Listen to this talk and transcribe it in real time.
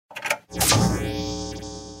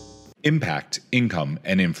Impact, income,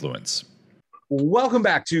 and influence. Welcome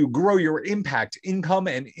back to Grow Your Impact, Income,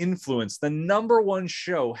 and Influence, the #1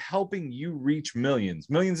 show helping you reach millions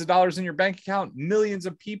of dollars in your bank account, millions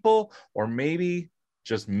of people, or maybe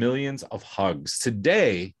just millions of hugs.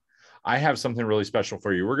 Today, I have something really special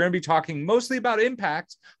for you. We're going to be talking mostly about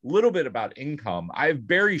impact, a little bit about income. I have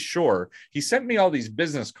Barry Shore. He sent me all these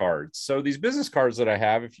business cards. So these business cards that I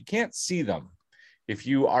have, if you can't see them, if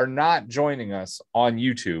you are not joining us on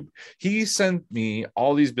YouTube, he sent me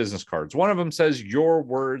all these business cards. One of them says, "Your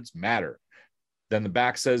words matter." Then the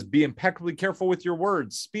back says, "Be impeccably careful with your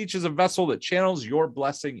words. Speech is a vessel that channels your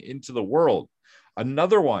blessing into the world."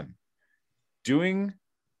 Another one, doing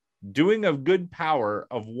of good power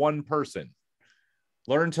of one person.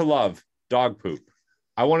 Learn to love dog poop.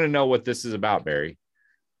 I want to know what this is about, Barry.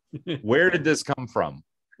 Where did this come from?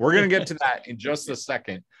 We're going to get to that in just a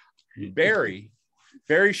second.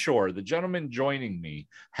 Barry Shore, the gentleman joining me,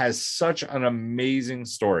 has such an amazing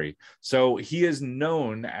story. So he is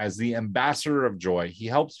known as the ambassador of joy. He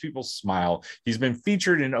helps people smile. He's been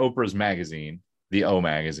featured in Oprah's magazine, the O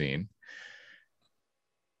magazine.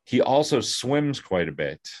 He also swims quite a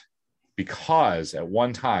bit because at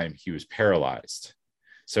one time he was paralyzed.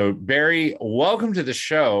 So Barry, welcome to the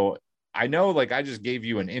show. I know I just gave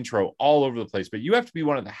you an intro all over the place, but you have to be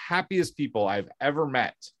one of the happiest people I've ever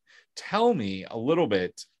met. Tell me a little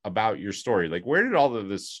bit about your story. Where did all of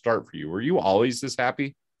this start for you? Were you always this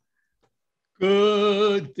happy?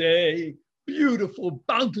 Good day, beautiful,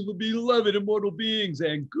 bountiful, beloved, immortal beings,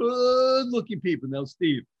 and good-looking people. Now,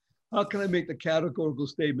 Steve, how can I make the categorical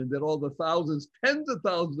statement that all the thousands, tens of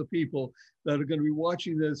thousands of people that are going to be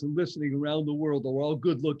watching this and listening around the world are all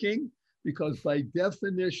good-looking? Because by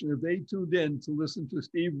definition, if they tuned in to listen to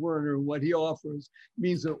Steve Werner and what he offers,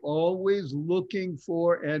 means they're always looking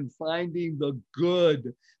for and finding the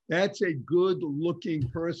good. That's a good-looking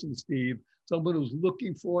person, Steve. Someone who's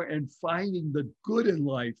looking for and finding the good in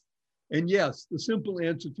life. And yes, the simple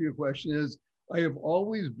answer to your question is, I have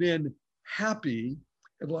always been happy.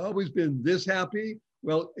 Have I always been this happy?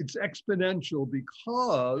 Well, it's exponential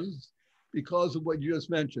because of what you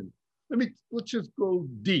just mentioned. Let's just go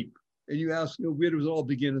deep. And you ask, where does it all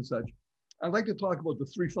begin and such? I'd like to talk about the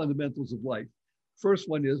 3 fundamentals of life. First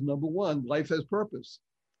one is, number 1, life has purpose.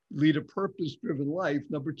 Lead a purpose-driven life.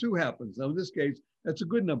 Number 2 happens. Now, in this case, that's a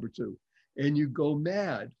good number 2. And you go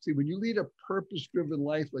mad. See, when you lead a purpose-driven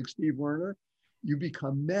life like Steve Werner, you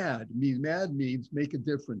become mad. Mad means make a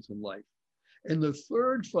difference in life. And the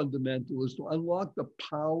 3rd fundamental is to unlock the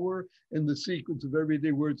power and the sequence of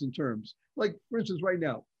everyday words and terms. Like, for instance, right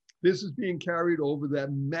now, this is being carried over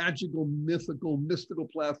that magical, mystical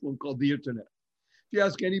platform called the internet. If you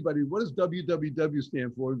ask anybody, what does www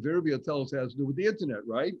stand for? Invariably, they'll tell us it has to do with the internet,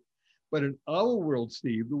 right? But in our world,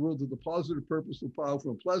 Steve, the world of the positive, purposeful,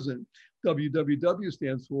 powerful, and pleasant, www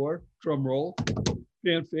stands for, drum roll,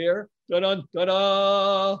 fanfare, da-dun,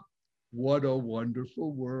 da-da. What a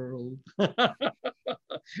wonderful world.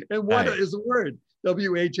 And what is a word?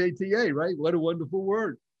 W-H-A-T-A, right? What a wonderful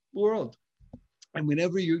world. And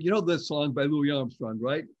whenever you know this song by Louis Armstrong,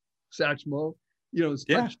 right? Satchmo, it's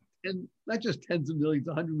and not just tens of millions,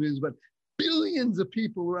 100 millions, but billions of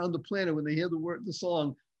people around the planet when they hear the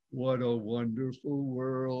song, what a wonderful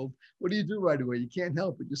world. What do you do right away? You can't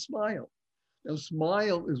help it. You smile. Now,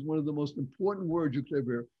 smile is one of the most important words you could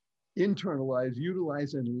ever internalize,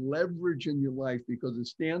 utilize, and leverage in your life because it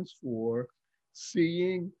stands for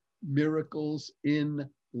seeing miracles in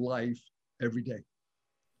life every day.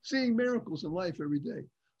 Seeing miracles in life every day.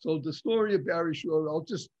 So the story of Barry Shore, I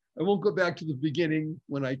won't go back to the beginning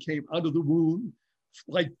when I came out of the womb,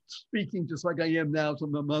 speaking just like I am now, so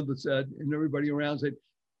my mother said, and everybody around said,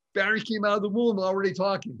 Barry came out of the womb already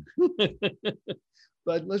talking.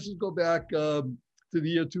 But let's just go back to the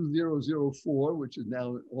year 2004, which is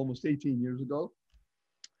now almost 18 years ago.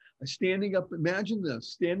 Imagine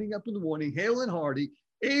this, standing up in the morning, hale and hearty,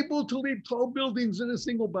 able to leap tall buildings in a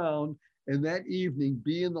single bound, and that evening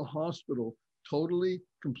be in the hospital, totally,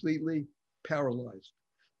 completely paralyzed.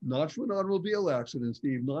 Not from an automobile accident,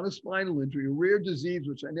 Steve, not a spinal injury, a rare disease,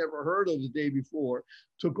 which I never heard of the day before,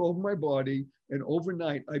 took over my body. And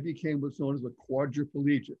overnight, I became what's known as a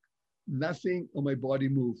quadriplegic. Nothing on my body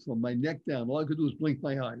moved from my neck down. All I could do was blink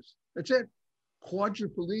my eyes. That's it.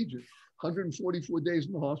 Quadriplegic. 144 days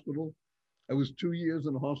in the hospital. I was 2 years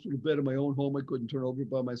in a hospital bed in my own home. I couldn't turn over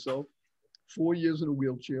by myself. 4 years in a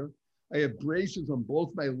wheelchair. I had braces on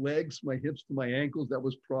both my legs, my hips to my ankles. That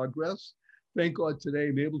was progress. Thank God today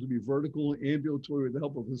I'm able to be vertical and ambulatory with the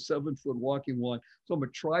help of a 7-foot walking wand. So I'm a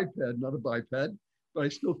triped, not a biped. but I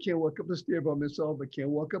still can't walk up a stair by myself. I can't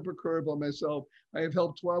walk up a curb by myself. I have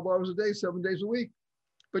help 12 hours a day, 7 days a week.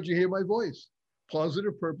 But you hear my voice.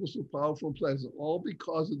 Positive, purposeful, powerful, and pleasant, all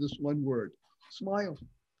because of this one word, smile.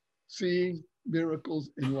 Seeing miracles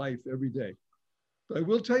in life every day. But I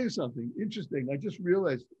will tell you something interesting. I just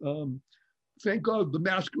realized, thank God the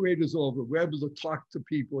masquerade is over. We're able to talk to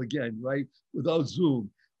people again, right? Without Zoom.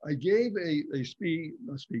 I gave a speech.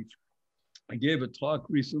 I gave a talk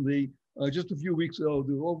recently, just a few weeks ago.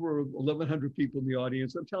 There were over 1,100 people in the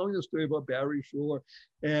audience. I'm telling the story about Barry Shore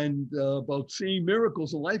and about seeing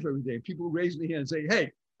miracles in life every day. People raise their hand and say,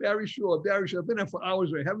 hey, Barry Shore, I've been there for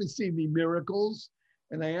hours. I haven't seen any miracles.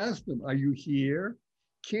 And I asked them, are you here?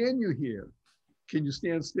 Can you hear? Can you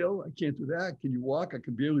stand still? I can't do that. Can you walk? I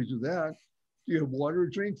can barely do that. Do you have water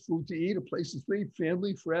to drink, food to eat, a place to sleep,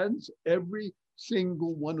 family, friends? Every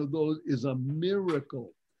single one of those is a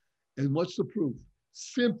miracle. And what's the proof?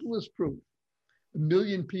 Simplest proof. 1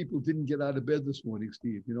 million people didn't get out of bed this morning,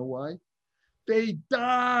 Steve. You know why? They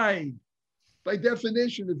died. By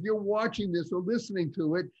definition, if you're watching this or listening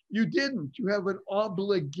to it, you didn't. You have an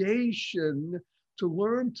obligation to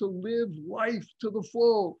learn to live life to the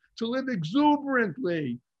full, to live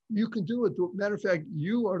exuberantly. You can do it. Matter of fact,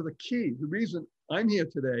 you are the key. The reason I'm here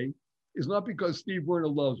today is not because Steve Werner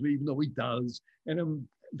loves me, even though he does, and I'm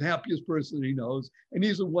the happiest person he knows, and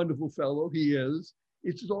he's a wonderful fellow, he is.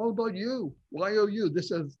 It's all about you. Y-O-U. This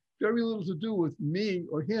has very little to do with me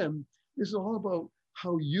or him. This is all about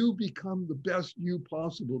how you become the best you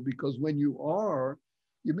possible, because when you are,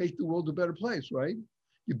 you make the world a better place, right?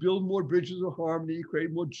 You build more bridges of harmony, you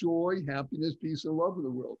create more joy, happiness, peace, and love in the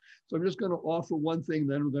world. So I'm just going to offer one thing,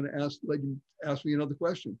 then I'm going to let you ask me another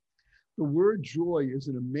question. The word joy is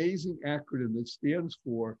an amazing acronym that stands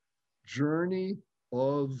for Journey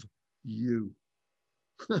of You.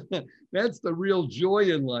 That's the real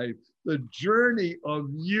joy in life, the journey of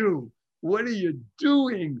you. What are you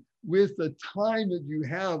doing with the time that you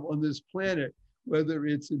have on this planet, whether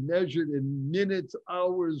it's measured in minutes,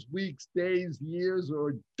 hours, weeks, days, years,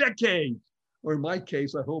 or decades, or in my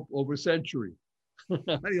case, I hope over a century.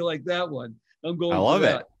 How do you like that one? I'm going I love for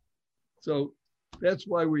that. it. So that's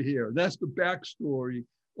why we're here. That's the backstory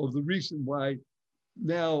of the reason why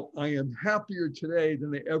now I am happier today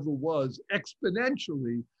than I ever was,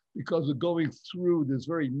 exponentially, because of going through this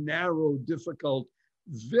very narrow, difficult,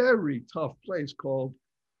 very tough place called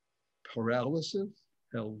paralysis.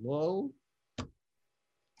 Hello.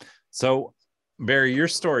 So, Barry, your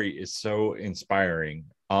story is so inspiring.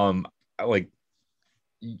 Like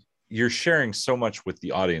you're sharing so much with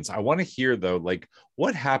the audience. I want to hear though, like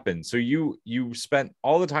what happened? So you spent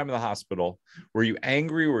all the time in the hospital. Were you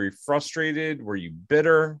angry? Were you frustrated? Were you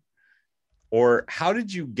bitter? Or how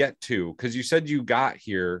did you get to, because you said you got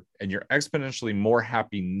here and you're exponentially more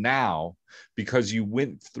happy now because you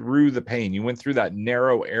went through the pain, you went through that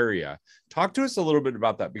narrow area. Talk to us a little bit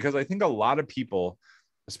about that, because I think a lot of people,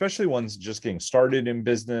 especially ones just getting started in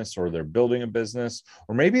business, or they're building a business,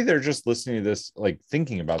 or maybe they're just listening to this, like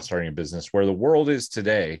thinking about starting a business, where the world is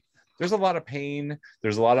today, there's a lot of pain,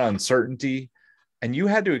 there's a lot of uncertainty, and you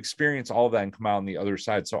had to experience all of that and come out on the other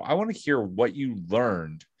side. So I want to hear what you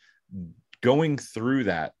learned going through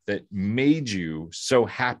that made you so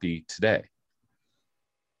happy today.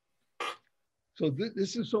 So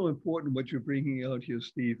this is so important what you're bringing out here,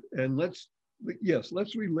 Steve. And let's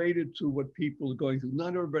relate it to what people are going through.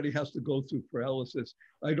 Not everybody has to go through paralysis.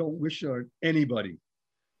 I don't wish on anybody,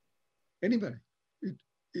 because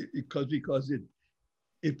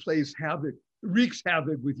it plays havoc, wreaks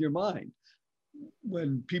havoc with your mind.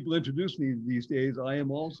 When people introduce me these days, I am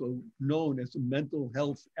also known as a mental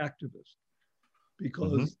health activist,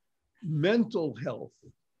 because mental health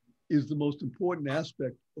is the most important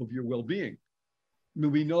aspect of your well-being. I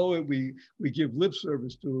mean, we know it, we give lip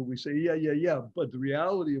service to it, we say, yeah, but the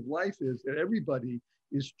reality of life is that everybody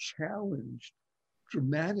is challenged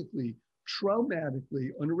dramatically,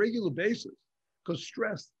 traumatically on a regular basis, because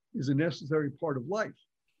stress is a necessary part of life.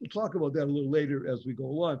 We'll talk about that a little later as we go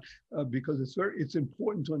along, because it's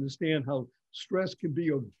important to understand how stress can be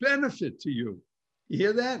of benefit to you. You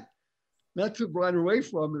hear that? Not to run away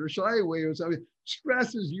from it or shy away or something.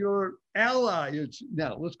 Stress is your ally.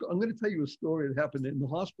 Now, let's go. I'm going to tell you a story that happened in the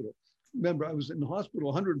hospital. Remember, I was in the hospital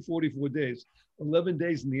 144 days, 11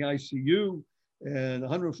 days in the ICU, and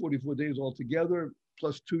 144 days altogether,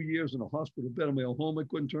 plus 2 years in a hospital bed in my own home I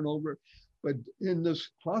couldn't turn over. But in this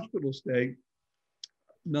hospital stay,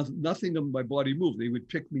 nothing of my body moved. They would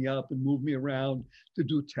pick me up and move me around to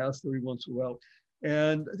do tests every once in a while.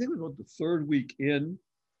 And I think it was about the third week in,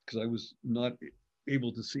 because I was not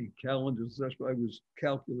able to see calendars, that's why I was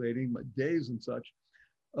calculating my days and such.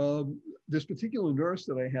 This particular nurse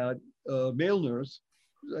that I had, male nurse,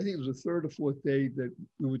 I think it was the third or fourth day that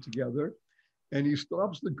we were together, and he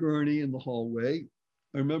stops the gurney in the hallway.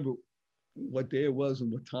 I remember what day it was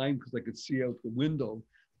and what time because I could see out the window,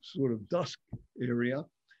 sort of dusk area.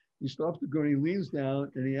 He stops the gurney, leans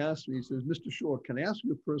down, and he asks me, he says, "Mr. Shore, can I ask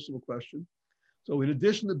you a personal question?" So in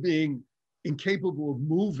addition to being incapable of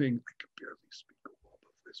moving, I could barely speak a word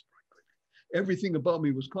of this. Everything about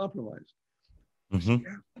me was compromised. Mm-hmm.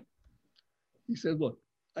 Yeah. He said, "Look,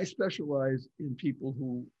 I specialize in people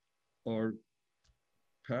who are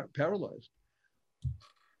paralyzed.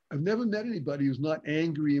 I've never met anybody who's not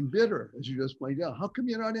angry and bitter, as you just pointed out. How come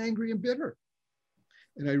you're not angry and bitter?"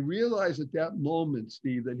 And I realized at that moment,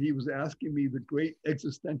 Steve, that he was asking me the great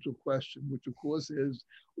existential question, which of course is,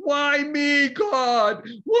 why me, God?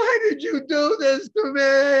 Why did you do this to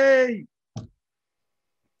me?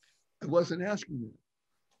 I wasn't asking that.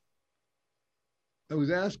 I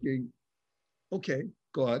was asking, okay,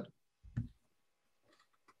 God,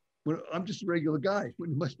 I'm just a regular guy. What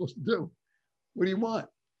am I supposed to do? What do you want?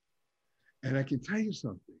 And I can tell you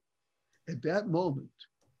something. At that moment,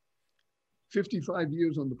 55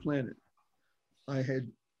 years on the planet, I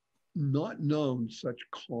had not known such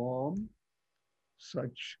calm,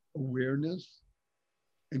 such awareness,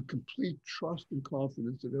 and complete trust and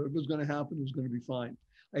confidence that if it was going to happen, it was going to be fine.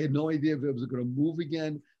 I had no idea if it was going to move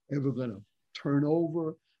again, ever going to turn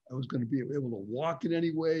over, I was going to be able to walk in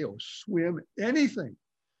any way or swim, anything.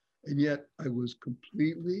 And yet I was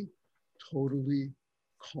completely, totally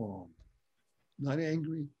calm, not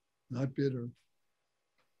angry, not bitter.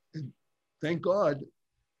 And thank God,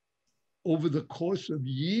 over the course of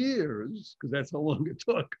years, because that's how long it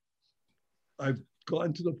took, I've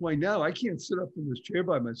gotten to the point now, I can't sit up in this chair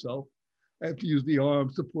by myself. I have to use the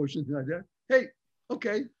arms to push and things like that. Hey,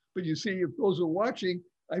 okay. But you see, if those are watching,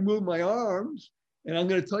 I move my arms. And I'm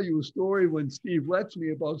going to tell you a story when Steve lets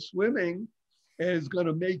me about swimming, and it's going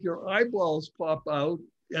to make your eyeballs pop out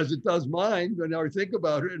as it does mine when I think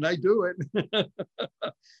about it, and I do it.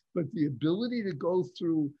 But the ability to go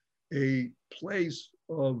through a place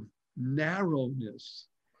of narrowness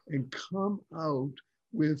and come out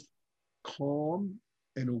with calm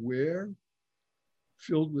and aware,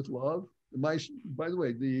 filled with love. By the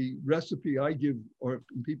way, the recipe I give, or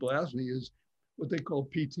people ask me, is what they call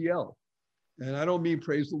PTL. And I don't mean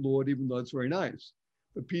praise the Lord, even though it's very nice.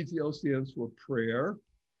 But PTL stands for prayer,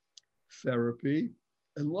 therapy,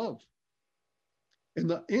 and love. And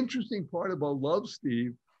the interesting part about love,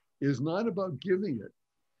 Steve, is not about giving it.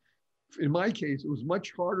 In my case, it was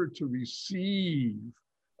much harder to receive.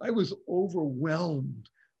 I was overwhelmed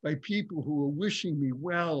by people who were wishing me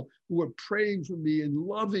well, who were praying for me and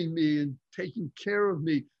loving me and taking care of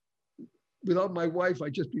me. Without my wife,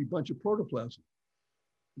 I'd just be a bunch of protoplasm.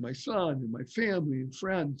 My son and my family and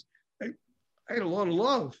friends. I had a lot of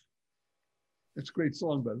love. That's a great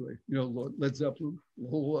song, by the way. You know, Led Zeppelin.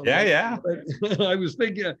 Yeah. I was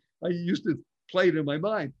thinking, I used to play it in my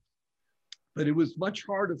mind. But it was much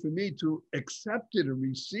harder for me to accept it and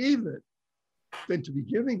receive it than to be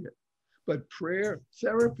giving it. But prayer,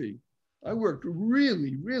 therapy, I worked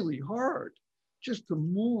really, really hard just to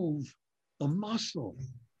move a muscle.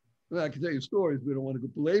 I can tell you stories, we don't want to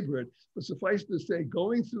go belabor it, but suffice to say,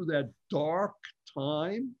 going through that dark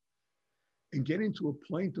time and getting to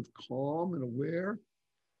a point of calm and aware,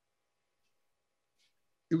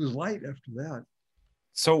 it was light after that.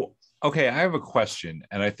 So, okay, I have a question.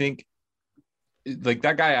 And I think like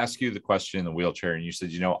that guy asked you the question in the wheelchair and you said,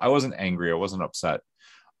 I wasn't angry. I wasn't upset.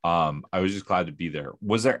 I was just glad to be there.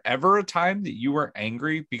 Was there ever a time that you were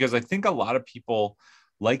angry? Because I think a lot of people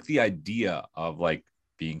like the idea of like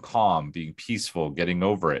being calm, being peaceful, getting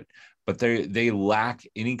over it, but they lack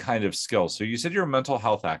any kind of skill. So you said you're a mental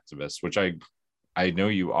health activist, which I know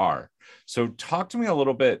you are. So talk to me a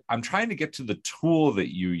little bit. I'm trying to get to the tool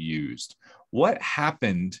that you used. What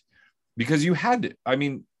happened? Because you had,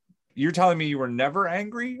 you're telling me you were never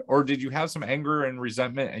angry, or did you have some anger and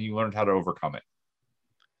resentment and you learned how to overcome it?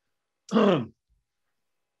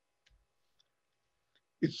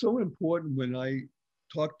 It's so important when I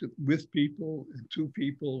talk with people and to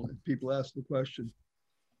people, and people ask the question,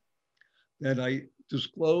 that I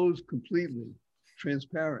disclose completely,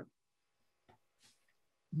 transparent.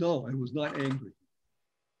 No, I was not angry.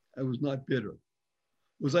 I was not bitter.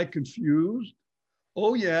 Was I confused?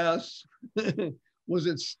 Oh, yes. Was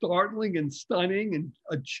it startling and stunning and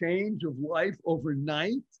a change of life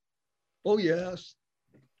overnight? Oh, yes.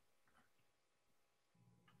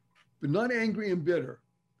 But not angry and bitter.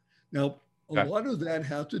 Now, a lot of that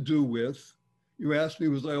had to do with, you asked me,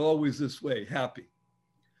 was I always this way, happy?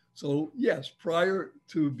 So yes, prior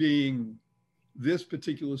to being this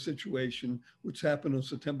particular situation, which happened on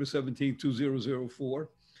September 17, 2004.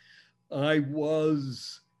 I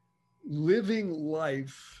was living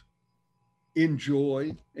life in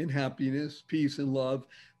joy and happiness, peace and love,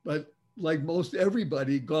 but like most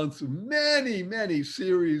everybody, gone through many, many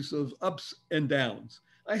series of ups and downs.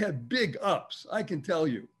 I had big ups, I can tell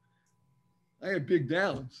you. I had big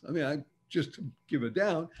downs. I mean, I just to give it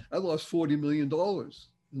down, I lost $40 million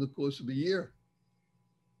in the course of a year.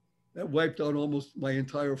 That wiped out almost my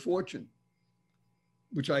entire fortune,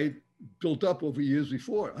 which I built up over years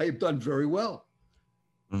before. I have done very well,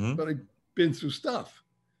 but I've been through stuff.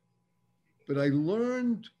 But I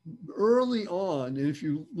learned early on, and if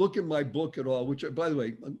you look at my book at all, which, by the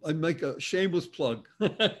way, I make a shameless plug.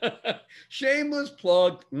 Shameless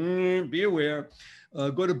plug, be aware.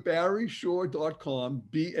 Go to barryshore.com,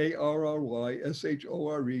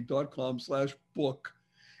 BARRYSHORE.com/book,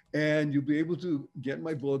 and you'll be able to get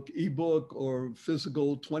my book, ebook or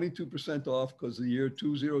physical, 22% off because of the year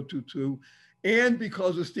 2022, and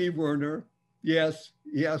because of Steve Werner. Yes,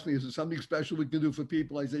 he asked me, is there something special we can do for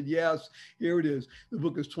people? I said, yes, here it is. The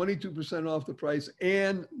book is 22% off the price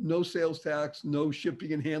and no sales tax, no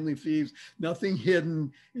shipping and handling fees, nothing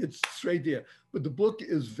hidden. It's straight there. But the book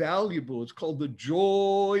is valuable. It's called The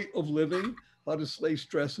Joy of Living, How to Slay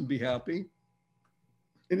Stress and Be Happy.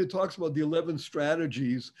 And it talks about the 11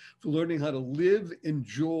 strategies for learning how to live in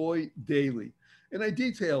joy daily. And I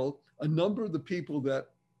detail a number of the people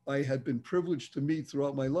that I had been privileged to meet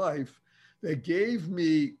throughout my life that gave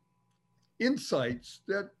me insights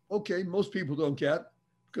that, okay, most people don't get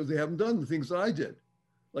because they haven't done the things that I did,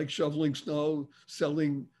 like shoveling snow,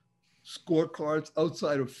 selling scorecards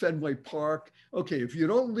outside of Fenway Park. Okay, if you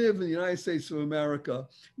don't live in the United States of America,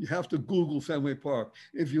 you have to Google Fenway Park.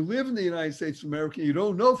 If you live in the United States of America, and you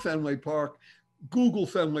don't know Fenway Park, Google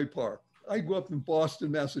Fenway Park. I grew up in Boston,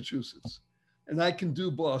 Massachusetts, and I can do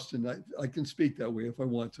Boston. I can speak that way if I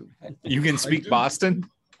want to. You can speak Boston?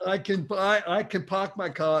 I can park my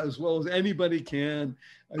car as well as anybody can.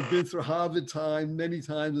 I've been through Harvard time many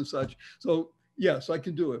times and such. So yes, I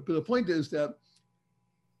can do it. But the point is that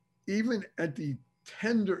even at the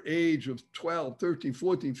tender age of 12, 13,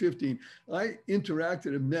 14, 15, I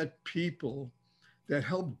interacted and met people that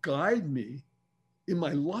helped guide me in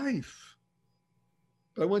my life.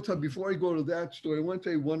 But I want to tell, before I go to that story, I want to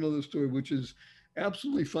tell you one other story, which is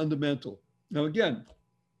absolutely fundamental. Now, again,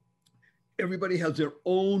 everybody has their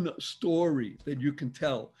own story that you can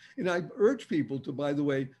tell. And I urge people to, by the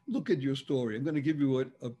way, look at your story. I'm going to give you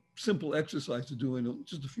a simple exercise to do in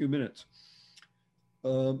just a few minutes.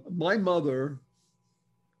 My mother,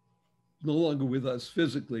 no longer with us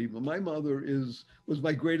physically, but my mother was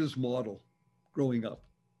my greatest model growing up.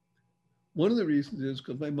 One of the reasons is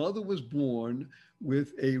because my mother was born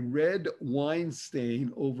with a red wine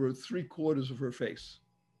stain over 3/4 of her face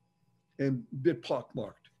and a bit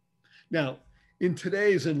pockmarked. Now, in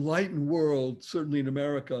today's enlightened world, certainly in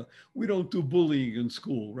America, we don't do bullying in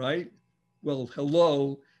school, right? Well,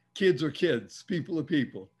 hello, kids are kids, people are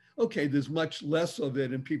people. Okay, there's much less of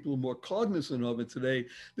it and people are more cognizant of it today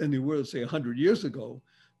than they were, say, 100 years ago.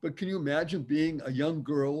 But can you imagine being a young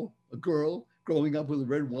girl, a girl growing up with a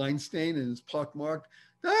red wine stain and it's pockmarked?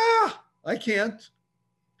 I can't.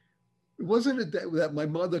 It wasn't that my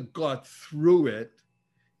mother got through it.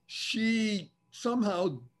 She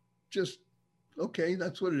somehow just, okay,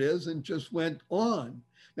 that's what it is, and just went on.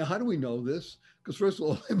 Now, how do we know this? Because first of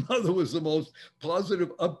all, my mother was the most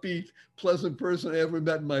positive, upbeat, pleasant person I ever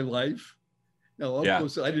met in my life. Now, of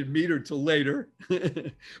course, I didn't meet her till later.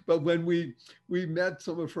 But when we met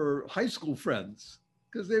some of her high school friends,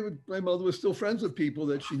 because my mother was still friends with people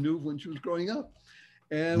that she knew when she was growing up.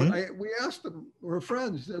 And we asked them, her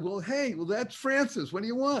friends, said, well, hey, that's Frances. What do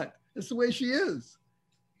you want? That's the way she is.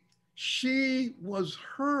 She was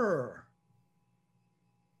her.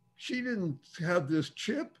 She didn't have this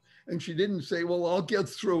chip and she didn't say, well, I'll get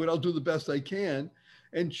through it. I'll do the best I can.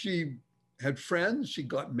 And she had friends. She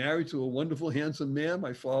got married to a wonderful, handsome man,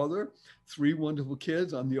 my father, 3 wonderful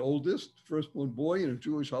kids. I'm the oldest, firstborn boy in a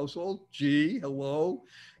Jewish household. Gee, hello,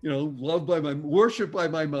 loved worshipped by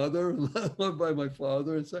my mother, loved by my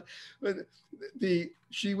father. And so, but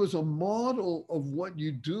she was a model of what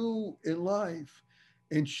you do in life.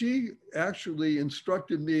 And she actually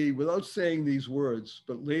instructed me without saying these words,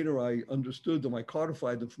 but later I understood them, I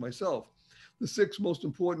codified them for myself. The 6 most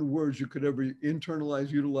important words you could ever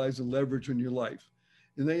internalize, utilize, and leverage in your life.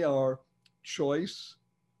 And they are: choice,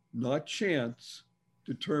 not chance,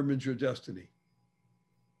 determines your destiny.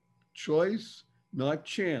 Choice, not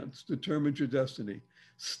chance, determines your destiny.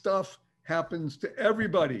 Stuff happens to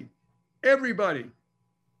everybody, everybody.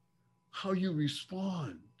 How you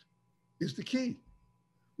respond is the key.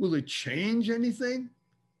 Will it change anything?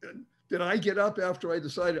 Did I get up after I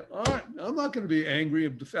decided, all right, I'm not going to be angry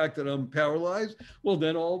at the fact that I'm paralyzed? Well,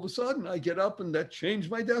 then all of a sudden I get up and that changed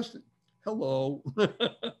my destiny. Hello.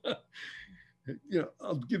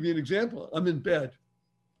 I'll give you an example. I'm in bed.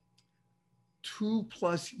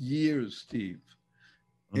 2+ years, Steve.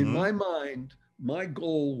 In my mind, my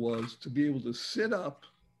goal was to be able to sit up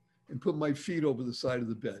and put my feet over the side of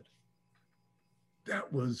the bed.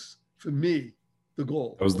 That was, for me, the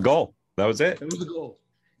goal. That was the goal. That was it. That was the goal.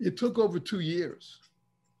 It took over 2 years,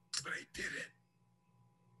 but I did it.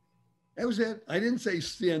 That was it. I didn't say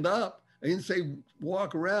stand up. I didn't say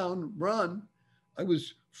walk around, run. I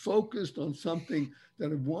was focused on something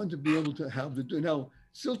that I wanted to be able to have to do. Now, it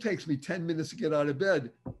still takes me 10 minutes to get out of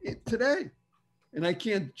bed today. And I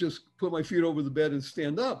can't just put my feet over the bed and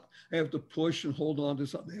stand up. I have to push and hold on to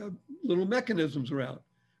something. I have little mechanisms around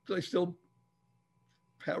because I still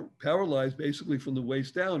paralyzed basically from the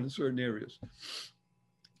waist down in certain areas.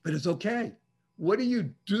 But it's okay. What do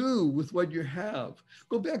you do with what you have?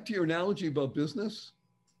 Go back to your analogy about business.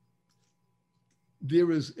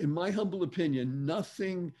 There is, in my humble opinion,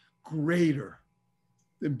 nothing greater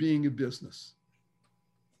than being a business.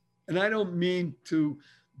 And I don't mean to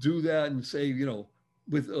do that and say,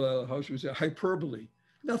 with, how should we say, hyperbole.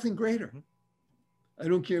 Nothing greater. I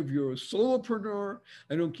don't care if you're a solopreneur.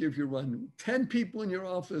 I don't care if you run 10 people in your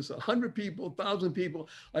office, 100 people, 1,000 people.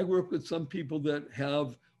 I work with some people that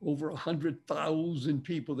have over 100,000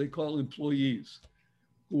 people they call employees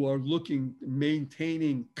who are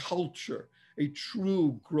maintaining culture, a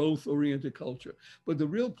true growth-oriented culture. But the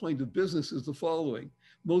real point of business is the following.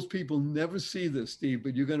 Most people never see this, Steve,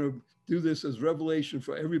 but you're going to do this as revelation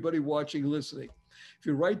for everybody watching and listening. If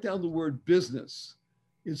you write down the word business,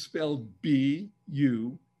 it's spelled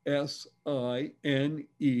B-U-S-I-N-E-S-S,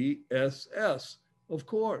 of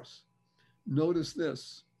course. Notice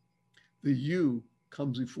this, the U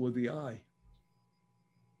comes before the I.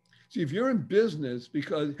 See, if you're in business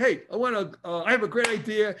because, hey, I have a great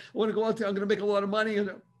idea, I want to go out there, I'm going to make a lot of money,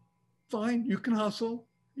 and fine, you can hustle.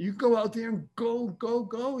 You go out there and go.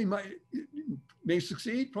 You may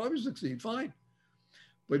succeed, probably succeed, fine.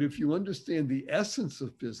 But if you understand the essence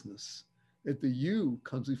of business, that the U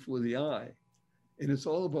comes before the I, and it's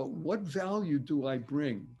all about what value do I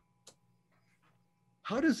bring?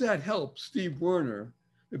 How does that help Steve Werner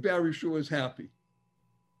that Barry Shore is happy?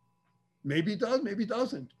 Maybe it does, maybe it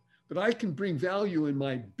doesn't. But I can bring value in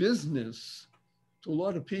my business to a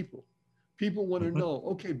lot of people. People want to know,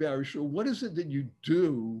 okay, Barry Shore, what is it that you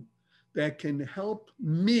do that can help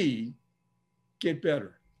me get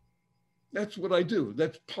better? That's what I do.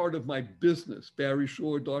 That's part of my business,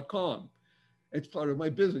 barryshore.com. It's part of my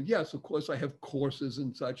business. Yes, of course, I have courses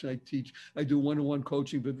and such, and I teach. I do one-on-one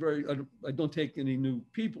coaching, but I don't take any new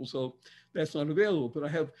people, so that's not available. But I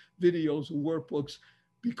have videos and workbooks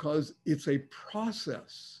because it's a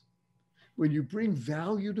process. When you bring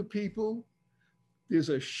value to people, there's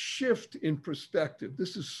a shift in perspective.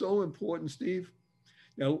 This is so important, Steve.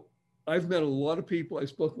 Now, I've met a lot of people. I've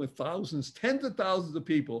spoken with thousands, tens of thousands of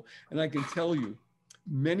people, and I can tell you,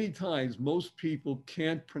 many times, most people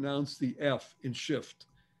can't pronounce the F in shift,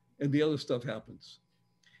 and the other stuff happens.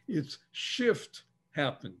 It's shift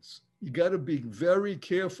happens. You got to be very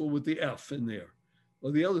careful with the F in there,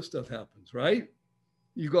 or the other stuff happens, right?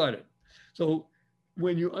 You got it. So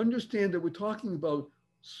when you understand that we're talking about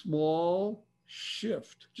small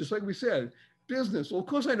shift, just like we said, business. Well, of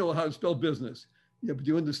course I know how to spell business. Yeah, but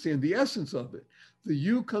you understand the essence of it. The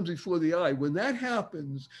U comes before the I. When that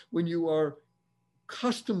happens, when you are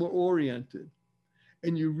customer oriented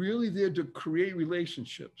and you're really there to create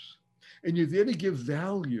relationships and you're there to give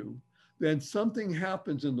value, then something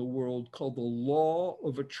happens in the world called the law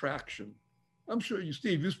of attraction. I'm sure you,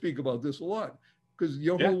 Steve, you speak about this a lot because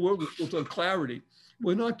your whole world is built on clarity.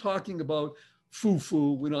 We're not talking about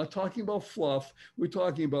foo-foo. We're not talking about fluff. We're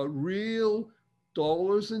talking about real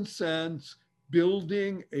dollars and cents,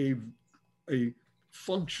 building a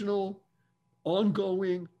functional,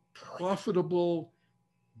 ongoing, profitable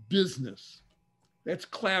business. That's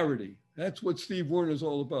clarity. That's what Steve Werner is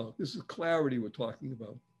all about. This is clarity we're talking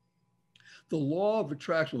about. The law of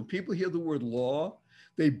attraction, when people hear the word law,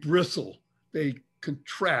 they bristle, they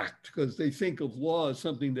contract because they think of law as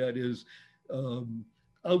something that is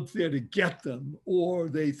out there to get them, or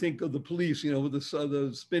they think of the police, with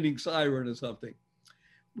the spinning siren or something.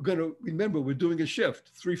 We're going to remember, we're doing a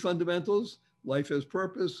shift. 3 fundamentals: life has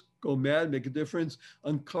purpose, go mad, make a difference,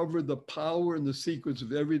 uncover the power and the secrets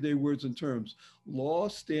of everyday words and terms. Law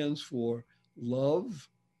stands for love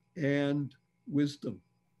and wisdom.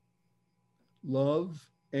 Love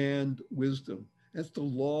and wisdom. That's the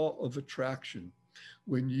law of attraction.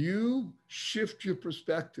 When you shift your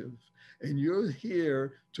perspective and you're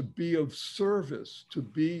here to be of service, to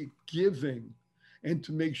be giving, and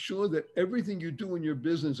to make sure that everything you do in your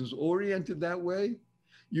business is oriented that way,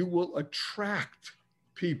 you will attract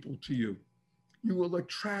people to you. You will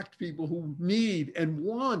attract people who need and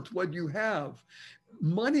want what you have.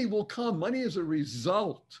 Money will come. Money is a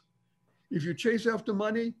result. If you chase after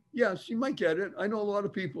money, yes, you might get it. I know a lot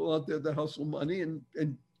of people out there that hustle money and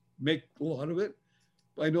make a lot of it.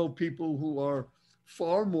 I know people who are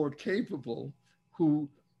far more capable, who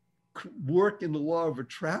work in the law of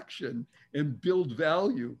attraction and build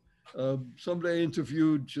value. Somebody I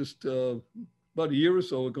interviewed just about a year or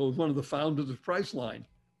so ago was one of the founders of Priceline.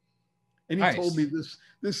 And he told me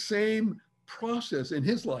this same process in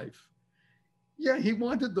his life. Yeah, he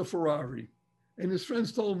wanted the Ferrari. And his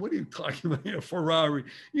friends told him, what are you talking about, a Ferrari?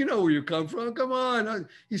 You know where you come from, come on.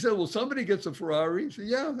 He said, well, somebody gets a Ferrari. He said,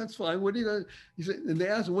 yeah, that's fine. What are you going to, he said, and they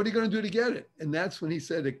asked him, what are you going to do to get it? And that's when he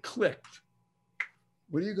said it clicked.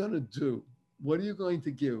 What are you going to do? What are you going to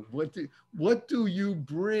give? What do you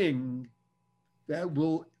bring that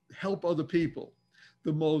will help other people?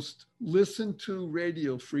 The most listened to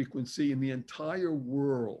radio frequency in the entire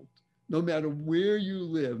world, no matter where you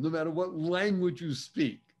live, no matter what language you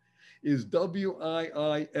speak, is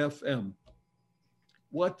WIIFM.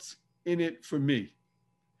 What's in it for me?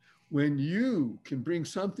 When you can bring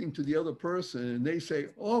something to the other person and they say,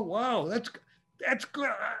 oh, wow, that's good.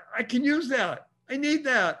 I can use that. I need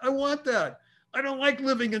that. I want that. I don't like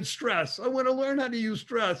living in stress. I want to learn how to use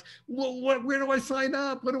stress. Where do I sign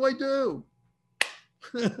up? What do I do?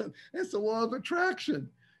 That's the law of attraction.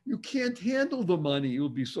 You can't handle the money. It will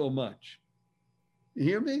be so much. You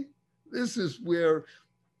hear me? This is where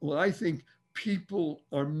I think people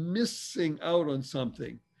are missing out on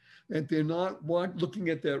something, that they're not looking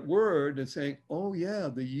at that word and saying, oh yeah,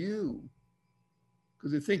 the you,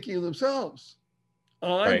 because they're thinking of themselves.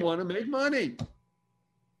 I want to make money.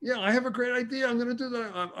 Yeah, I have a great idea. I'm going to do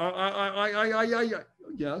that.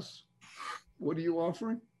 Yes. What are you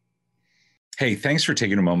offering? Hey, thanks for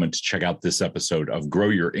taking a moment to check out this episode of Grow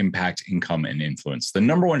Your Impact, Income, and Influence, the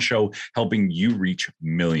 #1 show helping you reach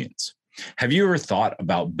millions. Have you ever thought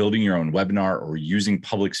about building your own webinar or using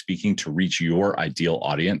public speaking to reach your ideal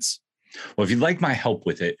audience? Well, if you'd like my help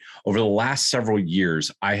with it, over the last several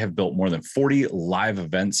years, I have built more than 40 live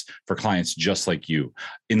events for clients just like you.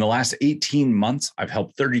 In the last 18 months, I've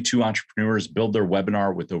helped 32 entrepreneurs build their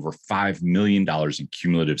webinar with over $5 million in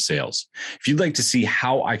cumulative sales. If you'd like to see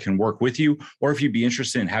how I can work with you, or if you'd be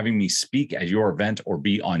interested in having me speak at your event or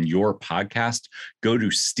be on your podcast, go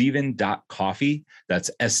to steven.coffee,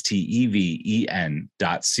 that's STEVEN.COFFEE,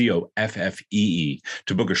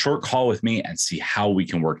 to book a short call with me and see how we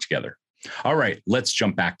can work together. All right, let's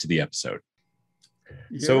jump back to the episode.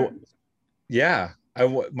 So, yeah,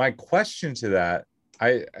 my question to that,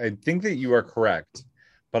 I think that you are correct,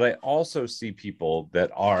 but I also see people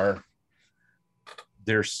that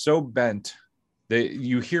they're so bent.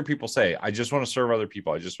 You hear people say, I just want to serve other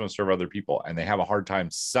people. I just want to serve other people. And they have a hard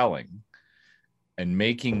time selling and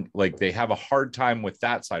making, like, they have a hard time with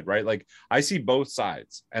that side, right? Like, I see both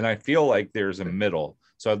sides and I feel like there's a middle.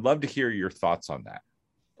 So I'd love to hear your thoughts on that.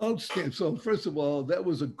 Oh, Steve. So first of all, that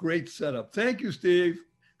was a great setup. Thank you, Steve.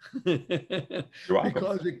 You're welcome.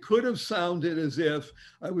 Because it could have sounded as if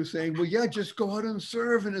I was saying, well, yeah, just go out and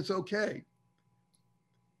serve and it's okay.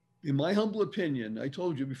 In my humble opinion, I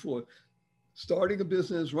told you before, starting a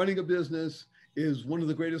business, running a business is one of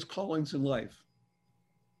the greatest callings in life.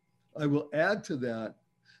 I will add to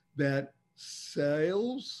that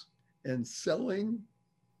sales and selling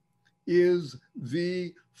is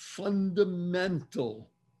the fundamental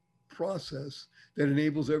process that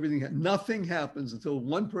enables everything. Nothing happens until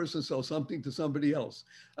one person sells something to somebody else.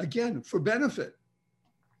 Again, for benefit.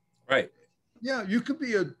 Right. Yeah, you could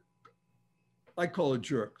be I call it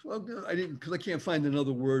jerk. Well, because I can't find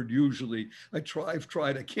another word usually. I've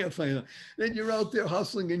tried, I can't find it. Then you're out there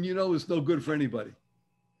hustling and it's no good for anybody.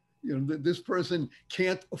 This person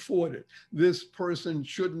can't afford it. This person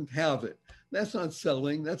shouldn't have it. That's not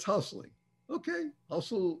selling, that's hustling. Okay,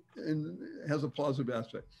 hustle and has a positive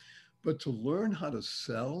aspect. But to learn how to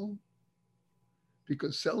sell,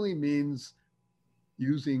 because selling means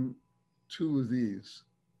using two of these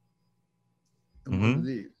and one of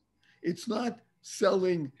these. It's not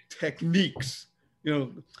selling techniques.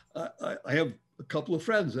 I have a couple of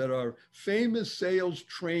friends that are famous sales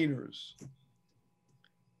trainers.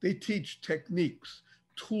 They teach techniques,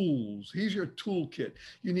 tools. Here's your toolkit.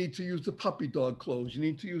 You need to use the puppy dog clothes. You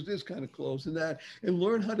need to use this kind of clothes and that, and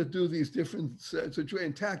learn how to do these different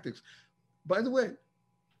situation tactics. By the way,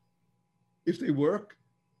 If they work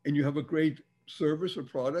and you have a great service or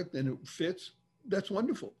product and it fits, that's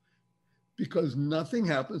wonderful, because nothing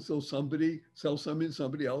happens till somebody sells something to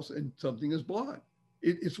somebody else and something is bought.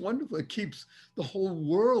 It's wonderful. It keeps the whole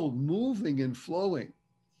world moving and flowing.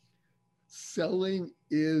 Selling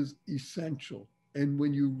is essential. And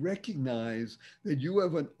when you recognize that you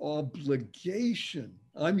have an obligation,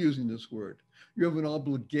 I'm using this word, you have an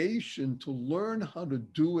obligation to learn how to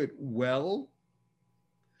do it well,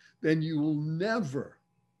 then you will never,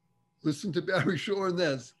 listen to Barry Shore in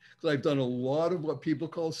this, because I've done a lot of what people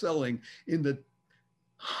call selling in the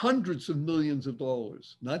hundreds of millions of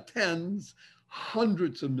dollars, not tens,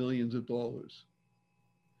 hundreds of millions of dollars.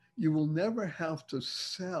 You will never have to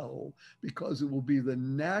sell, because it will be the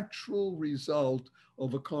natural result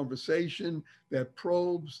of a conversation that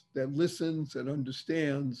probes, that listens, that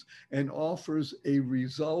understands, and offers a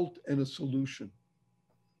result and a solution.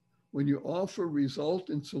 When you offer result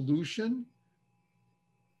and solution,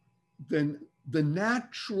 then the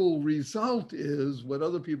natural result is what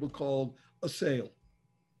other people call a sale.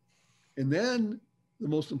 And then the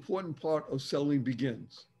most important part of selling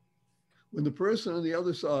begins. When the person on the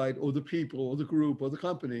other side, or the people, or the group, or the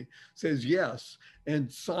company says yes and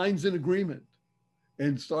signs an agreement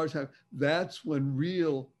and starts having, that's when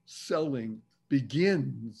real selling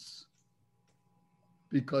begins.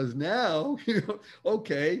 Because now,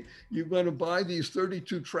 okay, you're going to buy these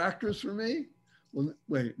 32 tractors from me? Well,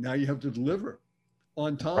 wait, now you have to deliver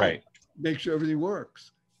on time, Right. make sure everything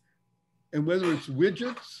works. And whether it's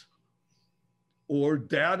widgets or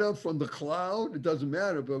data from the cloud, it doesn't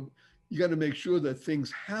matter, but you got to make sure that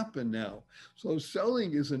things happen now. So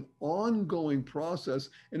selling is an ongoing process.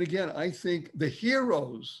 And again, I think the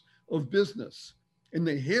heroes of business and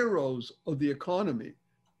the heroes of the economy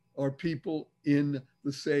are people in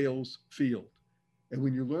the sales field. And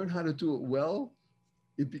when you learn how to do it well,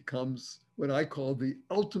 it becomes what I call the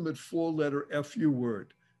ultimate 4-letter FU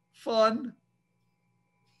word. Fun.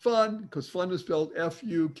 Fun, because fun is spelled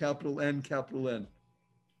F-U, capital N, capital N.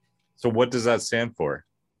 So what does that stand for?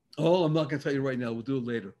 Oh, I'm not going to tell you right now. We'll do it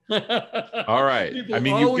later. All right. People I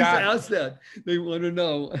mean, you've always got, ask that. They want to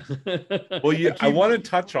know. well, I want to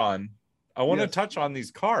touch Yes. on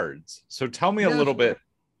these cards. So tell me a Yes. little bit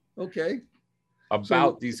Okay.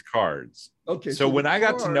 about these cards. Okay. So the when I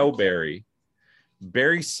got to know cards-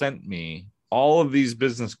 Barry sent me all of these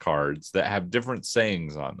business cards that have different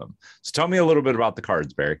sayings on them. So tell me a little bit about the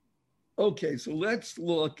cards, Barry. Okay. So let's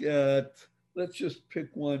look at, let's just pick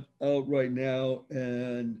one out right now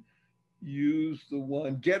and use the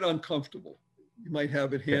one, get uncomfortable. You might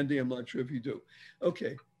have it handy. I'm not sure if you do.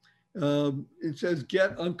 Okay. It says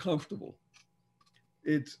get uncomfortable.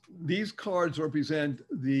 These cards represent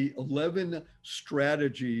the 11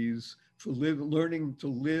 strategies for learning to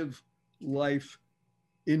live life,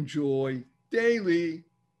 enjoy daily,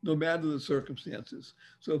 no matter the circumstances.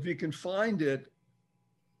 So if you can find it,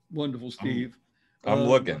 wonderful, Steve. I'm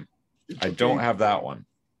looking. I don't have that one.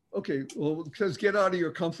 Okay, well, it says get out of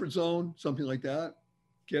your comfort zone, something like that.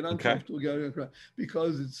 Get uncomfortable, get out of your,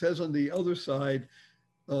 because it says on the other side,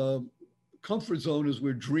 comfort zone is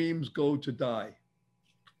where dreams go to die.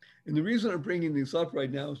 And the reason I'm bringing this up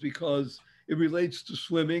right now is because it relates to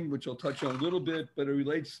swimming, which I'll touch on a little bit, but it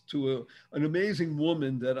relates to an amazing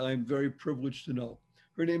woman that I'm very privileged to know.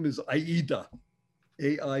 Her name is Aida,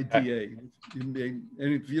 A-I-D-A. And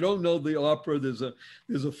if you don't know the opera, there's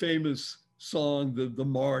a famous song, the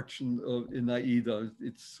March in Aida.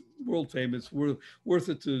 It's world famous. Worth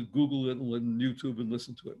it to Google it and YouTube and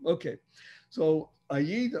listen to it. Okay, so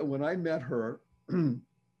Aida, when I met her,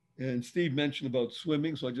 and Steve mentioned about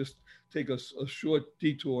swimming, so I just take a short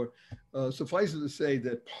detour. Suffice it to say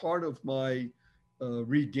that part of my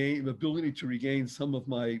ability to regain some of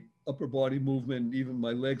my upper body movement, even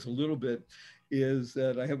my legs a little bit, is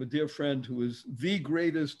that I have a dear friend who is the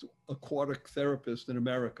greatest aquatic therapist in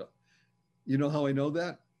America. You know how I know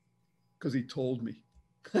that? Because he told me.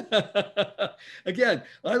 Again,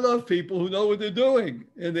 I love people who know what they're doing,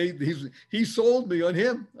 and he sold me on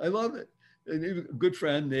him. I love it. And he was a good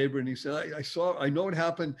friend, neighbor, and he said, I know what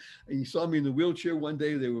happened. And he saw me in the wheelchair one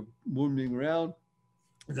day. They were moving around,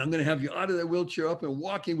 and I'm going to have you out of that wheelchair up and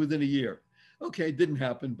walking within a year. Okay, it didn't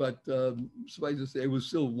happen, but suffice to say, it was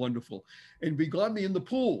still wonderful. And he got me in the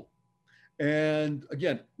pool. And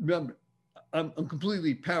again, remember, I'm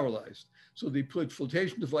completely paralyzed. So they put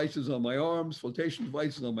flotation devices on my arms, flotation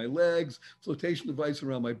devices on my legs, flotation device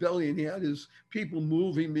around my belly. And he had his people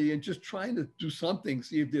moving me and just trying to do something,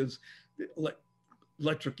 see if there's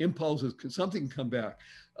electric impulses, something come back.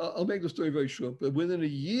 I'll make the story very short, but within a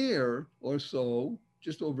year or so,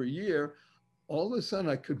 just over a year, all of a sudden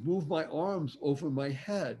I could move my arms over my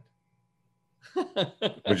head.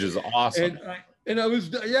 which is awesome.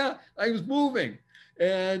 I was moving.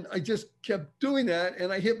 And I just kept doing that.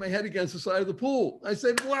 And I hit my head against the side of the pool. I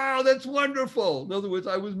said, wow, that's wonderful. In other words,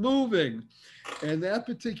 I was moving. And that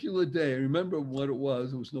particular day, I remember what it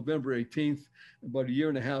was. It was November 18th, about a year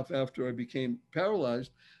and a half after I became paralyzed.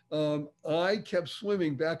 I kept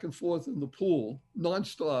swimming back and forth in the pool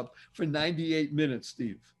nonstop for 98 minutes,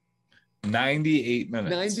 Steve. 98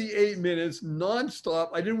 minutes. 98 minutes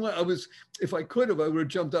nonstop. If I could have, I would have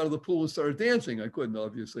jumped out of the pool and started dancing. I couldn't,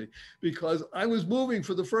 obviously, because I was moving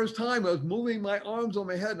for the first time. I was moving my arms on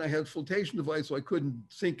my head, and I had a flotation device, so I couldn't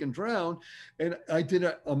sink and drown. And I did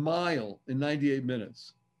a mile in 98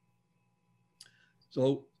 minutes.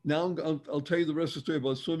 So now I'll tell you the rest of the story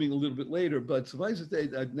about swimming a little bit later, but suffice to say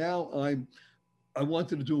that now I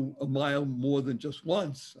wanted to do a mile more than just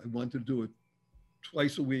once. I wanted to do it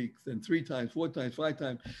twice a week, then 3 times, 4 times, 5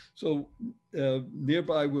 times. So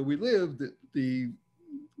nearby where we lived, the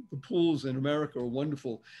pools in America are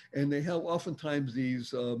wonderful. And they have oftentimes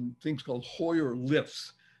these things called Hoyer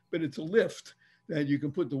lifts, but it's a lift that you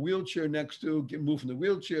can put the wheelchair next to, move from the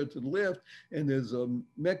wheelchair to the lift. And there's a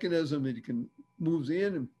mechanism that you can moves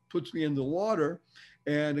in and puts me in the water.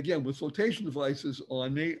 And again, with flotation devices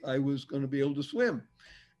on me, I was going to be able to swim.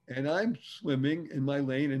 And I'm swimming in my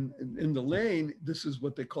lane, and in the lane, this is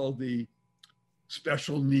what they call the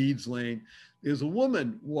special needs lane. There's a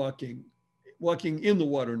woman walking in the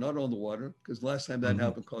water, not on the water, because last time that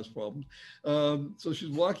happened caused problems. So she's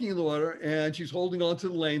walking in the water, and she's holding on to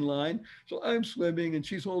the lane line. So I'm swimming, and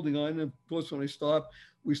she's holding on. And of course, when I stop,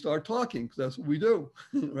 we start talking, because that's what we do,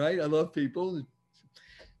 right? I love people.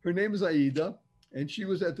 Her name is Aida, and she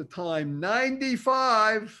was at the time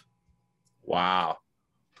 95. Wow.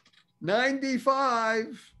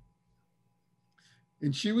 95.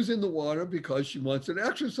 And she was in the water because she wants to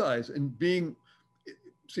exercise. And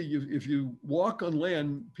if you walk on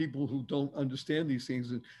land, people who don't understand these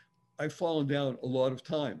things, I've fallen down a lot of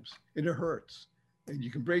times, and it hurts, and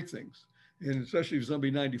you can break things. And especially if somebody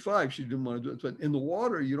 95, she didn't want to do it. But in the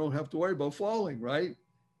water, you don't have to worry about falling, right?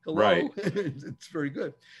 Hello. Right. It's very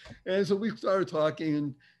good. And so we started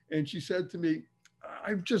talking, and she said to me,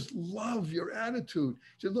 I just love your attitude.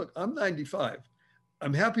 She said, look, I'm 95.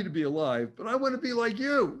 I'm happy to be alive, but I want to be like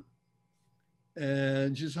you.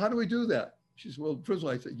 And she says, how do we do that? She said, well, first of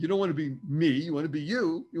all, I said, you don't want to be me. You want to be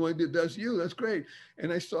you. You want to be the best you. That's great.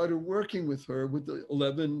 And I started working with her with the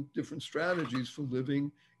 11 different strategies for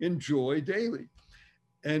living in joy daily.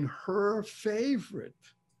 And her favorite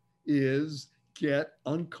is get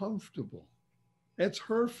uncomfortable. That's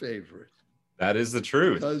her favorite. That is the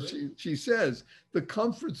truth. Because she says the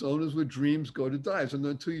comfort zone is where dreams go to die. So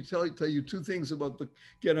until you tell you 2 things about the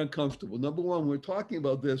get uncomfortable. Number one, we're talking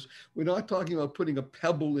about this. We're not talking about putting a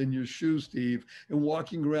pebble in your shoe, Steve, and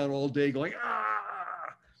walking around all day going,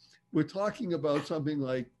 ah. We're talking about something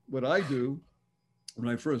like what I do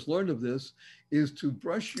when I first learned of this is to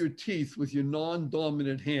brush your teeth with your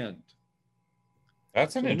non-dominant hand.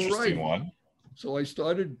 That's an interesting one. So I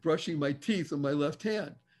started brushing my teeth with my left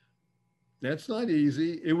hand. That's not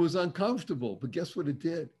easy. It was uncomfortable, but guess what it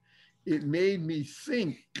did? It made me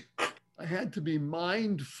think. I had to be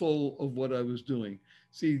mindful of what I was doing.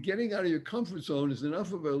 See, getting out of your comfort zone is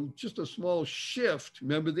enough of just a small shift.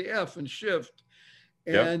 Remember the F and shift.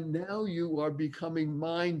 And now you are becoming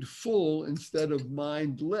mindful instead of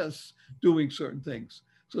mindless doing certain things.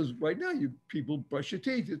 So right now, people brush your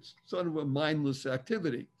teeth. It's sort of a mindless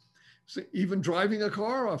activity. So even driving a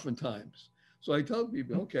car oftentimes. So I tell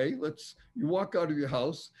people, okay, you walk out of your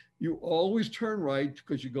house, you always turn right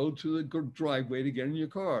because you go to the driveway to get in your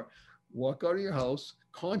car. Walk out of your house,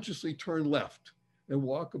 consciously turn left and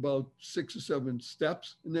walk about 6 or 7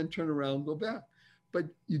 steps and then turn around, go back. But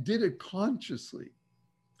you did it consciously.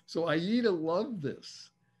 So Aida loved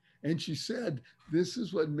this. And she said, this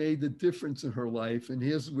is what made the difference in her life. And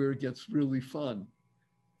here's where it gets really fun.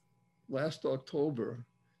 Last October,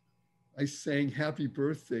 I sang happy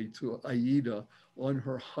birthday to Aida on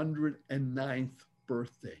her 109th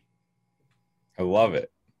birthday. I love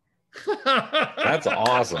it. That's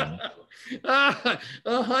awesome.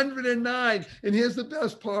 109. And here's the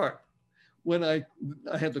best part. When I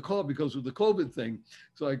had to call because of the COVID thing.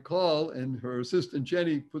 So I call and her assistant,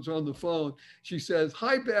 Jenny, puts her on the phone. She says,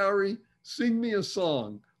 hi, Barry, sing me a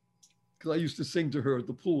song. Because I used to sing to her at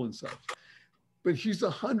the pool and such. But she's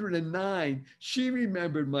 109. She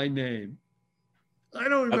remembered my name. I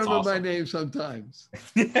don't That's remember my awesome. name sometimes.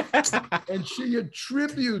 And she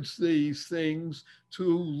attributes these things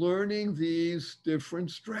to learning these different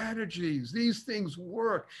strategies. These things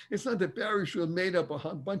work. It's not that Barry should have made up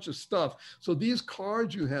a bunch of stuff. So these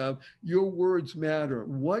cards you have, your words matter.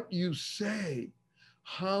 What you say,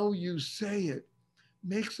 how you say it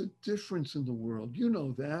makes a difference in the world. You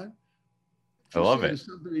know that. If I you love say to it.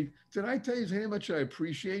 somebody, did I tell you how much I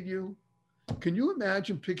appreciate you? Can you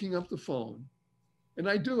imagine picking up the phone? And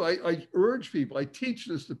I do. I urge people. I teach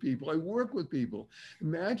this to people. I work with people.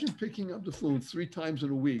 Imagine picking up the phone 3 times in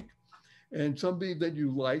a week and somebody that you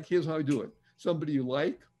like. Here's how I do it: somebody you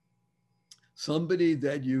like, somebody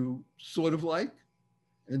that you sort of like,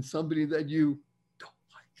 and somebody that you don't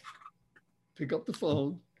like. Pick up the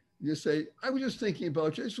phone. And just say, I was just thinking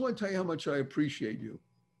about you. I just want to tell you how much I appreciate you.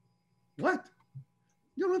 What?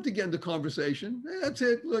 You don't have to get into conversation. That's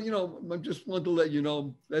it. Well, I just want to let you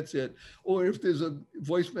know that's it. Or if there's a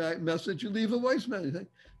voice message, you leave a voice message.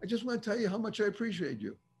 I just want to tell you how much I appreciate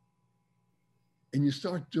you. And you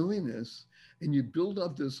start doing this and you build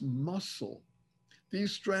up this muscle.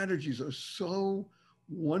 These strategies are so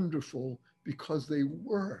wonderful because they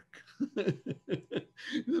work.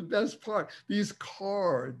 The best part, these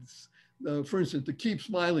cards, for instance, the Keep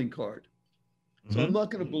Smiling card. So I'm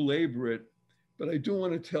not going to belabor it, but I do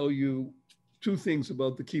want to tell you 2 things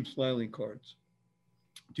about the Keep Smiling cards.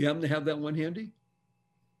 Do you happen to have that one handy?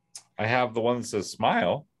 I have the one that says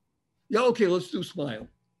smile. Yeah, okay, let's do smile.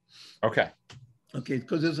 Okay. Okay,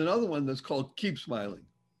 because there's another one that's called Keep Smiling.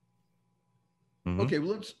 Mhm. Okay,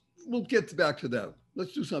 well, we'll get back to that.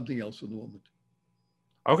 Let's do something else for the moment.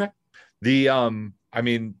 Okay. I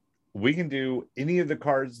mean, we can do any of the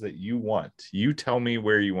cards that you want. You tell me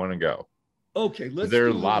where you want to go. Okay, let's There are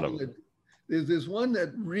a do lot the of one them. there's one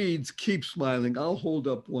that reads Keep Smiling. I'll hold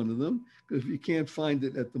up one of them because you can't find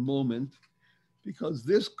it at the moment, because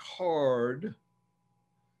this card,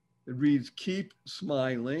 it reads Keep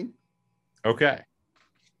Smiling. Okay.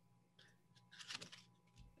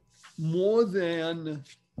 More than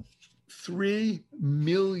 3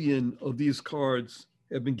 million of these cards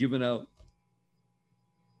have been given out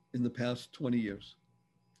in the past 20 years,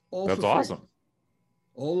 all That's for free, awesome.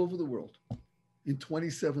 all over the world, in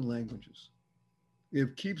 27 languages. We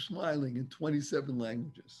have Keep Smiling in 27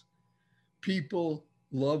 languages. People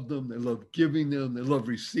love them. They love giving them. They love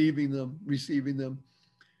receiving them.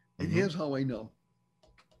 And here's how I know.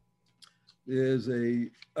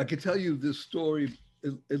 I could tell you this story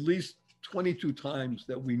at least 22 times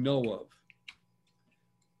that we know of.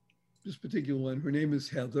 This particular one, her name is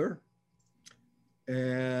Heather,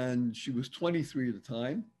 and she was 23 at the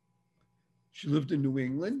time. She lived in New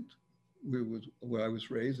England, where I was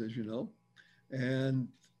raised, as you know, and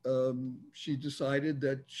she decided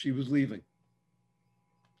that she was leaving,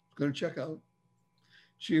 going to check out.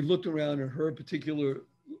 She had looked around at her particular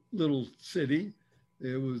little city.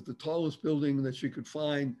 It was the tallest building that she could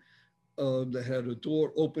find that had a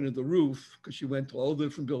door open at the roof, because she went to all the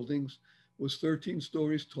different buildings, was 13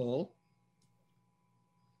 stories tall.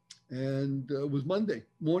 And it was Monday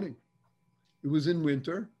morning. It was in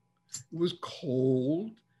winter. It was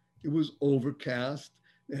cold. It was overcast.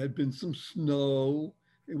 There had been some snow.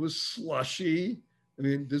 It was slushy. I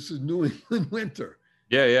mean, this is New England winter.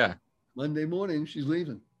 Yeah, yeah. Monday morning, she's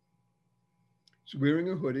leaving. She's wearing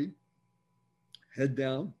a hoodie, head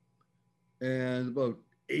down, and about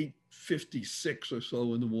 8:56 or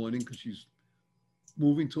so in the morning, because she's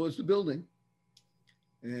moving towards the building.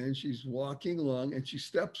 And she's walking along and she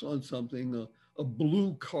steps on something, a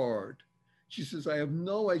blue card. She says, I have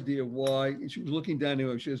no idea why. And she was looking down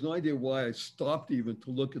there. She has no idea why I stopped even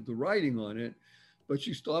to look at the writing on it. But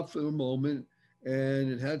she stopped for a moment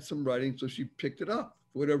and it had some writing. So she picked it up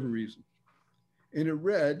for whatever reason. And it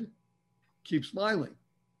read, Keep Smiling.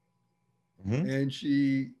 And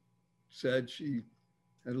she said, she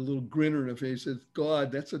had a little grin on her face, says,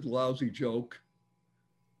 God, that's a lousy joke.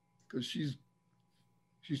 Because she's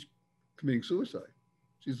committing suicide.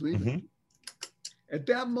 She's leaving. At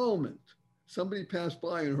that moment, somebody passed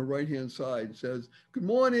by on her right-hand side and says, good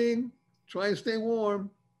morning, try and stay warm.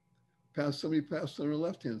 Somebody passed on her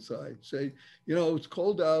left-hand side, say, it's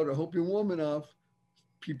cold out, I hope you're warm enough.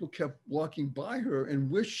 People kept walking by her and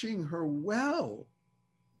wishing her well.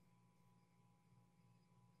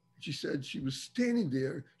 She said she was standing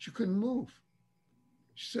there, she couldn't move.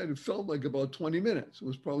 She said it felt like about 20 minutes. It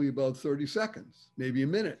was probably about 30 seconds, maybe a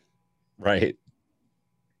minute. Right.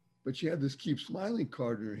 But she had this Keep Smiling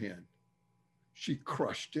card in her hand. She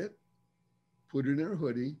crushed it, put it in her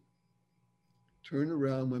hoodie, turned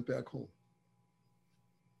around, went back home.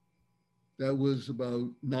 That was about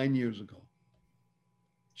 9 years ago.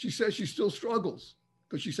 She says she still struggles.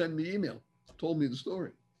 because she sent me an email, told me the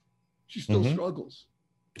story. She still Mhm. struggles,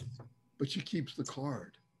 but she keeps the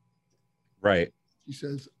card. Right. She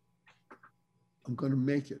says, I'm going to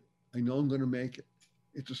make it. I know I'm going to make it.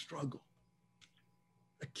 It's a struggle.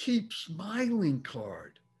 A keep smiling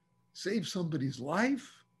card. Save somebody's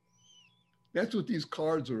life. That's what these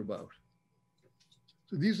cards are about.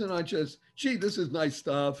 So these are not just, gee, this is nice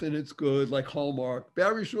stuff and it's good, like Hallmark.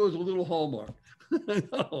 Barry Shore is a little Hallmark.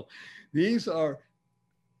 No, these are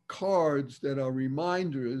cards that are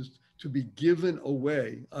reminders to be given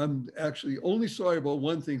away. I'm actually only sorry about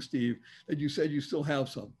one thing, Steve, that you said you still have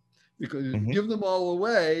some, because Mhm. give them all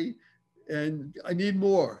away and I need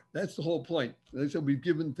more. That's the whole point. They said we've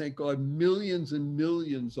given, thank God, millions and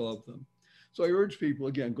millions of them. So I urge people,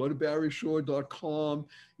 again, go to barryshore.com.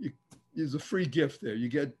 There's a free gift there. You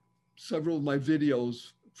get several of my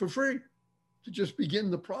videos for free to just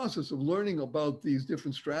begin the process of learning about these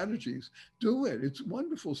different strategies. Do it. It's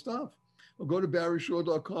wonderful stuff. Or go to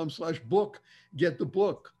barryshore.com/book, get the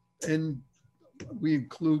book. And we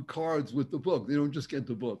include cards with the book. They don't just get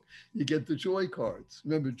the book. You get the joy cards.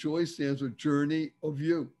 Remember, joy stands for Journey of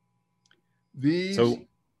You. These So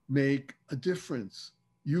make a difference.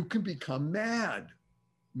 You can become mad.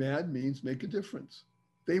 Mad means make a difference.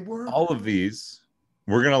 They work. all of these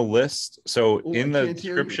we're going to list. So Oh, I in the can't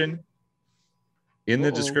hear you. description, in the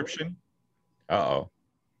Uh-oh. description, uh-oh,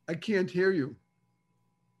 I can't hear you.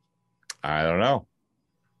 I don't know.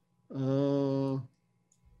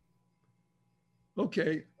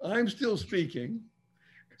 Okay, I'm still speaking.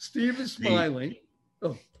 Steve is The, smiling.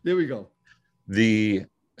 Oh, there we go.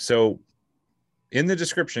 so in the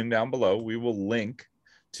description down below, we will link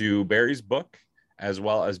to Barry's book as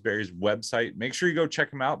well as Barry's website. Make sure you go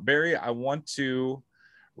check him out. Barry, I want to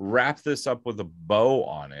wrap this up with a bow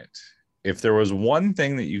on it. If there was one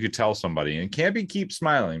thing that you could tell somebody, and it can't be keep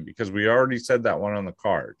smiling because we already said that one on the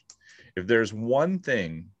card. If there's one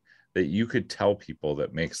thing that you could tell people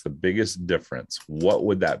that makes the biggest difference, what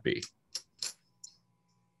would that be?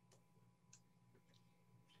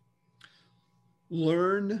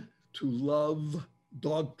 Learn to love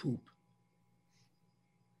dog poop.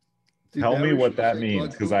 Did Tell me Barry what Shore that say means,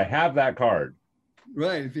 dog because poop? I have that card.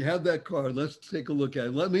 Right. If you have that card, let's take a look at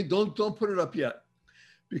it. Let me don't put it up yet,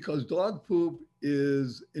 because dog poop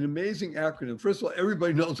is an amazing acronym. First of all,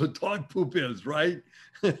 everybody knows what dog poop is, right?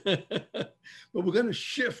 But we're going to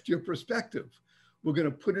shift your perspective. We're going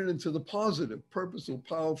to put it into the positive, purposeful,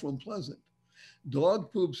 powerful, and pleasant.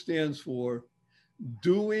 Dog poop stands for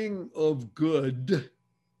doing of good,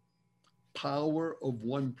 power of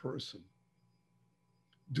one person.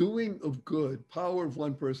 Doing of good, power of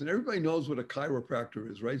one person. Everybody knows what a chiropractor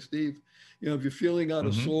is, right, Steve? You know, if you're feeling out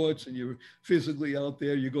of sorts and you're physically out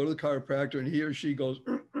there, you go to the chiropractor and he or she goes,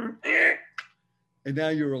 and now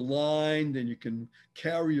you're aligned and you can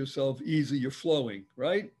carry yourself easy, you're flowing,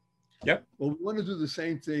 right? Yep. Well, we want to do the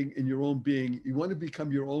same thing in your own being. You want to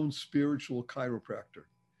become your own spiritual chiropractor.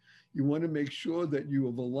 You want to make sure that you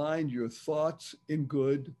have aligned your thoughts in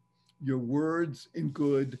good, your words in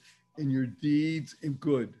good, and your deeds in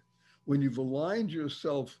good. When you've aligned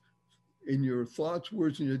yourself in your thoughts,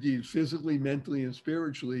 words, and your deeds, physically, mentally, and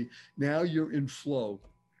spiritually, now you're in flow.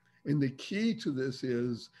 And the key to this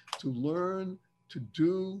is to learn to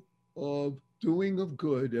do of doing of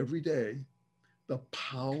good every day, the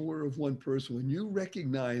power of one person. When you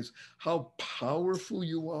recognize how powerful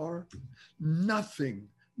you are, nothing,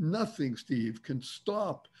 Steve, can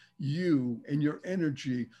stop you and your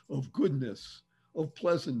energy of goodness, of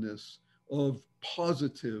pleasantness, of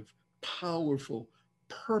positive, powerful,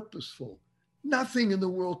 purposeful. Nothing in the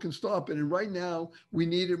world can stop it. And right now, we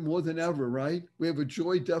need it more than ever, right? We have a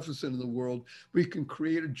joy deficit in the world. We can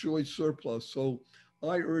create a joy surplus. So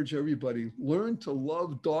I urge everybody, learn to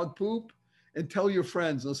love dog poop and tell your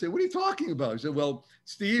friends. They'll say, what are you talking about? I said, well,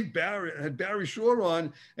 Steve Barry had Barry Shore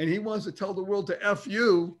on, and he wants to tell the world to F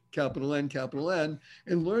you, capital N,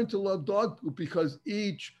 and learn to love dog poop, because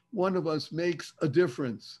each one of us makes a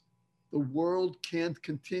difference. The world can't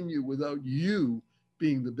continue without you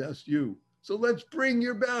being the best you. So let's bring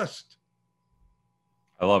your best.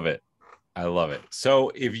 I love it. I love it. So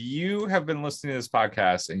if you have been listening to this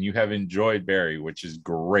podcast and you have enjoyed Barry, which is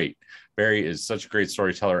great, Barry is such a great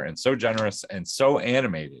storyteller and so generous and so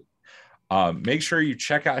animated. Make sure you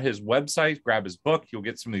check out his website, grab his book. You'll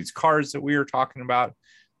get some of these cards that we were talking about.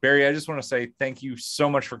 Barry, I just want to say thank you so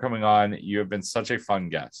much for coming on. You have been such a fun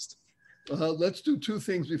guest. Let's do two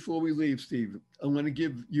things before we leave, Steve. I'm going to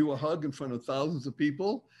give you a hug in front of thousands of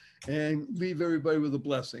people and leave everybody with a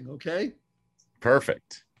blessing, okay?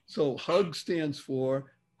 Perfect. So HUG stands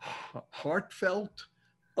for heartfelt,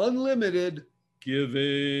 unlimited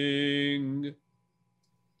giving.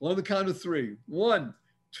 On the count of three. 1,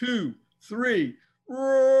 2, 3.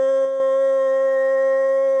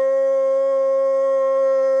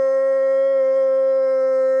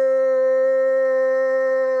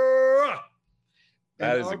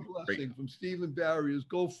 That And is our a great blessing from Stephen Barry is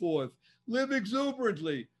go forth, live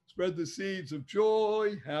exuberantly, spread the seeds of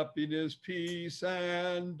joy, happiness, peace,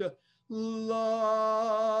 and love.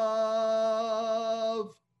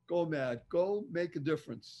 Go mad, go make a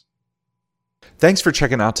difference. Thanks for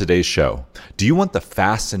checking out today's show. Do you want the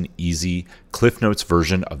fast and easy Cliff Notes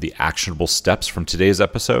version of the actionable steps from today's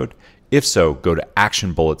episode? If so, go to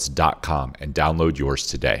actionbullets.com and download yours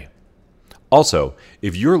today. Also,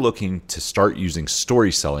 if you're looking to start using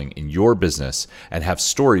story selling in your business and have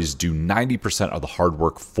stories do 90% of the hard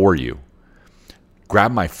work for you,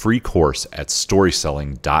 grab my free course at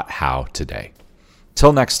storyselling.how today.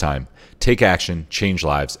 Till next time, take action, change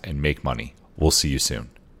lives, and make money. We'll see you soon.